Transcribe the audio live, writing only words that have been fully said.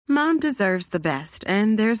Mom deserves the best,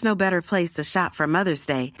 and there's no better place to shop for Mother's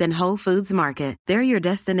Day than Whole Foods Market. They're your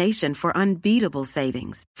destination for unbeatable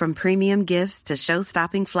savings, from premium gifts to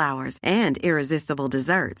show-stopping flowers and irresistible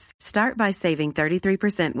desserts. Start by saving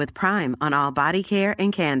 33% with Prime on all body care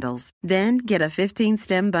and candles. Then get a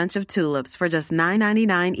 15-stem bunch of tulips for just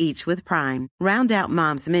 $9.99 each with Prime. Round out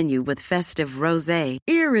Mom's menu with festive rosé,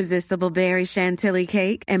 irresistible berry chantilly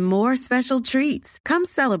cake, and more special treats. Come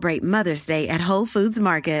celebrate Mother's Day at Whole Foods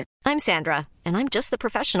Market. I'm Sandra, and I'm just the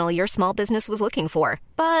professional your small business was looking for.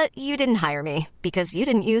 But you didn't hire me because you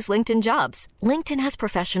didn't use LinkedIn Jobs. LinkedIn has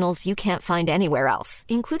professionals you can't find anywhere else,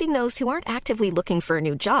 including those who aren't actively looking for a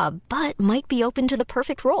new job, but might be open to the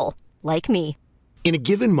perfect role, like me. In a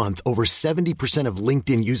given month, over 70% of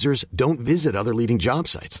LinkedIn users don't visit other leading job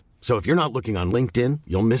sites. So if you're not looking on LinkedIn,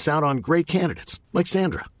 you'll miss out on great candidates like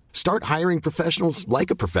Sandra. Start hiring professionals like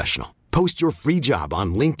a professional. Post your free job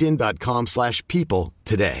on linkedin.com/people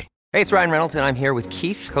today. Hey, it's Ryan Reynolds, and I'm here with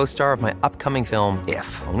Keith, co-star of my upcoming film,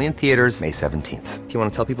 If, only in theaters May 17th. Do you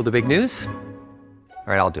want to tell people the big news?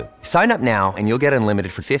 All right, I'll do it. Sign up now and you'll get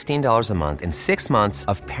unlimited for $15 a month and 6 months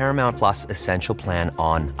of Paramount Plus Essential Plan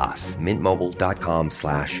on us.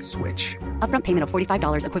 MintMobile.com/switch. Upfront payment of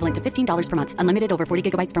 $45 equivalent to $15 per month. Unlimited over 40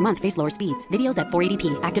 gigabytes per month. Face lower speeds. Videos at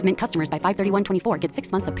 480p. Active Mint customers by 531.24 get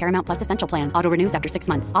 6 months of Paramount Plus Essential Plan. Auto renews after 6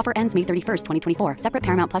 months. Offer ends May 31st, 2024. Separate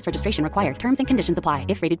Paramount Plus registration required. Terms and conditions apply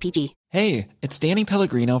if rated PG. Hey, it's Danny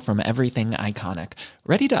Pellegrino from Everything Iconic.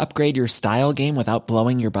 Ready to upgrade your style game without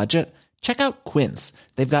blowing your budget? Check out Quince.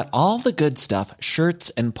 They've got all the good stuff,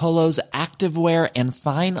 shirts and polos, activewear, and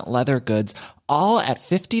fine leather goods, all at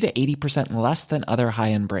 50 to 80% less than other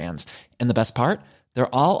high-end brands. And the best part?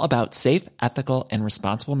 They're all about safe, ethical, and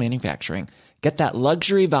responsible manufacturing. Get that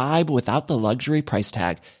luxury vibe without the luxury price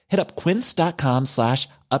tag. Hit up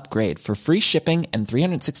quince.com/upgrade for free shipping and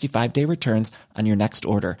 365-day returns on your next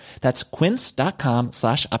order. That's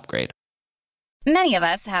quince.com/upgrade. Many of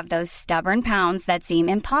us have those stubborn pounds that seem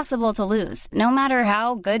impossible to lose, no matter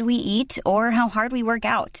how good we eat or how hard we work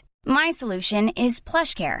out. My solution is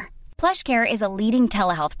PlushCare. PlushCare is a leading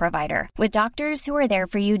telehealth provider with doctors who are there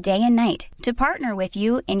for you day and night to partner with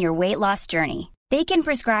you in your weight loss journey. They can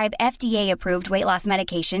prescribe FDA-approved weight loss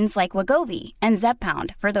medications like Wegovy and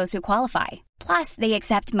Zepbound for those who qualify. Plus, they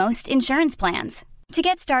accept most insurance plans. To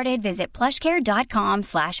get started, visit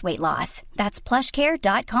plushcare.com/weightloss. That's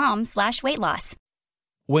plushcare.com/weightloss.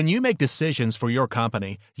 When you make decisions for your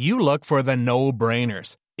company, you look for the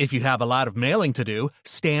no-brainers. If you have a lot of mailing to do,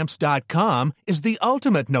 Stamps.com is the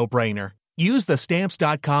ultimate no-brainer. Use the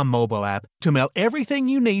Stamps.com mobile app to mail everything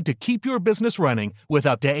you need to keep your business running with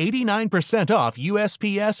up to 89% off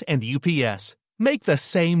USPS and UPS. Make the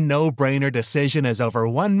same no-brainer decision as over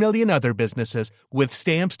 1 million other businesses with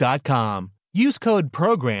Stamps.com. Use code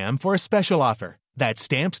PROGRAM for a special offer. That's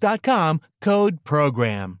Stamps.com, code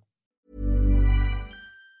PROGRAM.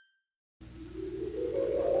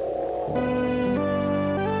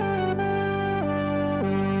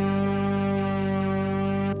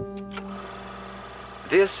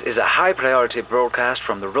 This is a high-priority broadcast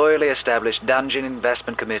from the royally established Dungeon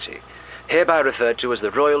Investment Committee, hereby referred to as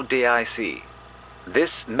the Royal DIC.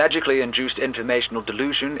 This magically induced informational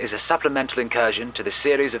delusion is a supplemental incursion to the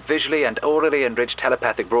series of visually and orally enriched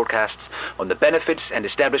telepathic broadcasts on the benefits and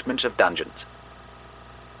establishment of dungeons.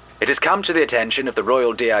 It has come to the attention of the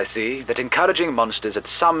Royal DIC that encouraging monsters at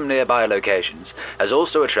some nearby locations has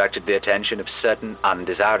also attracted the attention of certain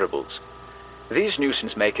undesirables. These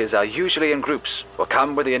nuisance makers are usually in groups or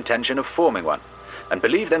come with the intention of forming one, and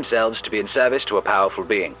believe themselves to be in service to a powerful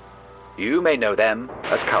being. You may know them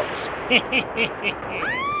as cults.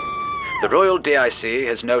 The Royal DIC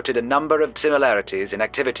has noted a number of similarities in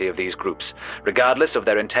activity of these groups, regardless of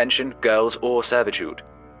their intention, goals, or servitude.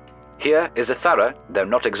 Here is a thorough, though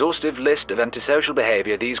not exhaustive, list of antisocial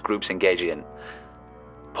behavior these groups engage in.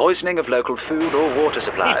 Poisoning of local food or water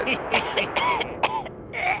supplies.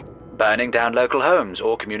 Burning down local homes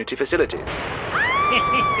or community facilities.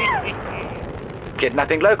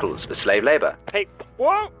 Kidnapping locals for slave labor. Hey,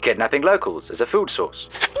 what? Kidnapping locals as a food source.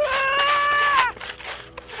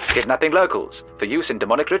 Kidnapping locals for use in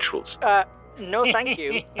demonic rituals. No thank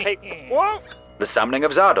you. Hey, what? The summoning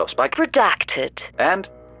of Zardos by... Redacted. And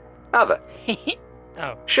other.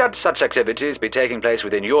 Oh. Should such activities be taking place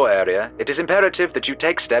within your area, it is imperative that you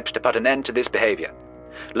take steps to put an end to this behavior.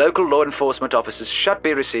 Local law enforcement officers should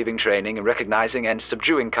be receiving training in recognizing and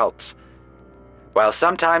subduing cults. While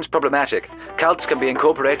sometimes problematic, cults can be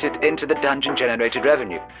incorporated into the dungeon-generated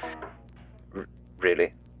revenue.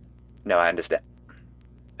 Really? No, I understand.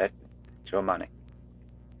 It's your money.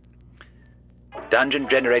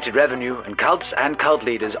 Dungeon-generated revenue and cults and cult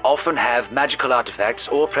leaders often have magical artifacts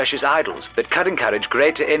or precious idols that could encourage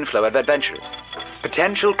greater inflow of adventurers.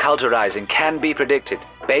 Potential cult arising can be predicted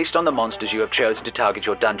based on the monsters you have chosen to target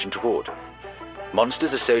your dungeon toward.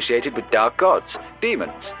 Monsters associated with dark gods,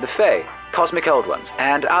 demons, the Fae, cosmic old ones,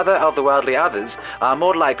 and other otherworldly others are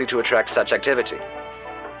more likely to attract such activity.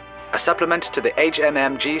 A supplement to the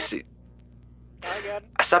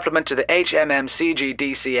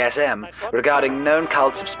HMMCGDCSM regarding known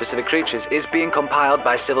cults of specific creatures is being compiled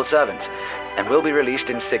by civil servants and will be released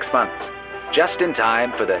in 6 months, just in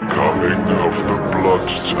time for the coming of the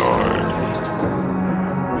blood tide.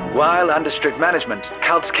 While under strict management,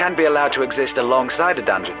 cults can be allowed to exist alongside a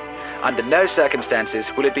dungeon. Under no circumstances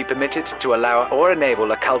will it be permitted to allow or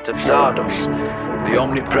enable a cult of Zardos, the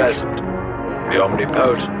omnipresent, the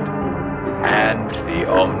omnipotent, and the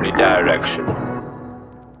omnidirectional.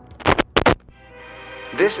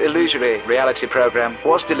 This illusory reality program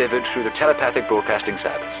was delivered through the telepathic broadcasting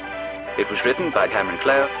service. It was written by Cameron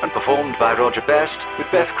Clow and performed by Roger Best,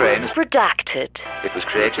 with Beth Crane as redacted. It was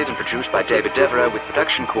created and produced by David Devereaux, with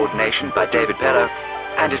production coordination by David Pello,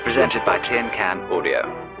 and is presented by Tin Can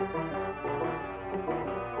Audio.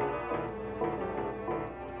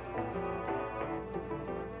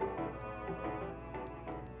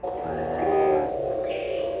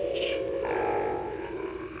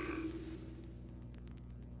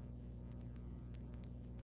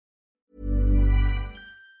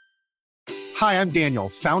 Hi, I'm Daniel,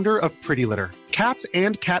 founder of Pretty Litter. Cats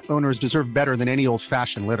and cat owners deserve better than any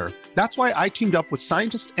old-fashioned litter. That's why I teamed up with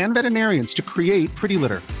scientists and veterinarians to create Pretty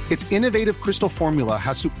Litter. Its innovative crystal formula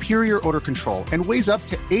has superior odor control and weighs up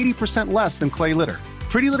to 80% less than clay litter.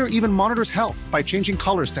 Pretty Litter even monitors health by changing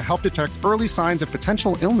colors to help detect early signs of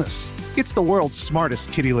potential illness. It's the world's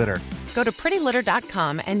smartest kitty litter. Go to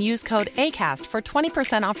prettylitter.com and use code ACAST for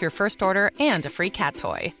 20% off your first order and a free cat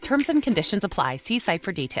toy. Terms and conditions apply. See site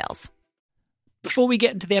for details. Before we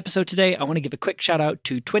get into the episode today, I want to give a quick shout out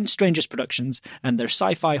to Twin Strangers Productions and their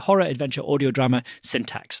sci-fi horror adventure audio drama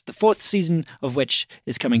Syntax, the 4th season of which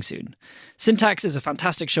is coming soon. Syntax is a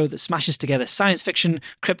fantastic show that smashes together science fiction,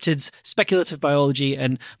 cryptids, speculative biology,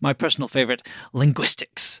 and my personal favourite,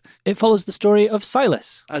 linguistics. It follows the story of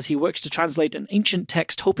Silas as he works to translate an ancient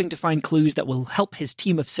text, hoping to find clues that will help his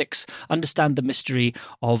team of 6 understand the mystery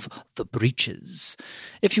of the breaches.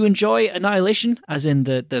 If you enjoy Annihilation, as in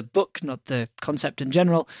the book, not the concept in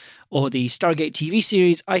general, or the Stargate TV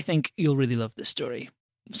series, I think you'll really love this story.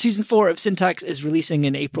 Season 4 of Syntax is releasing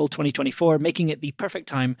in April 2024, making it the perfect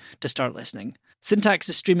time to start listening. Syntax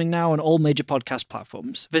is streaming now on all major podcast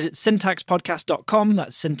platforms. Visit syntaxpodcast.com,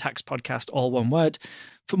 that's Syntax Podcast, all one word,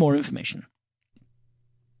 for more information.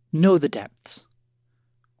 Know the depths.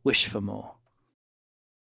 Wish for more.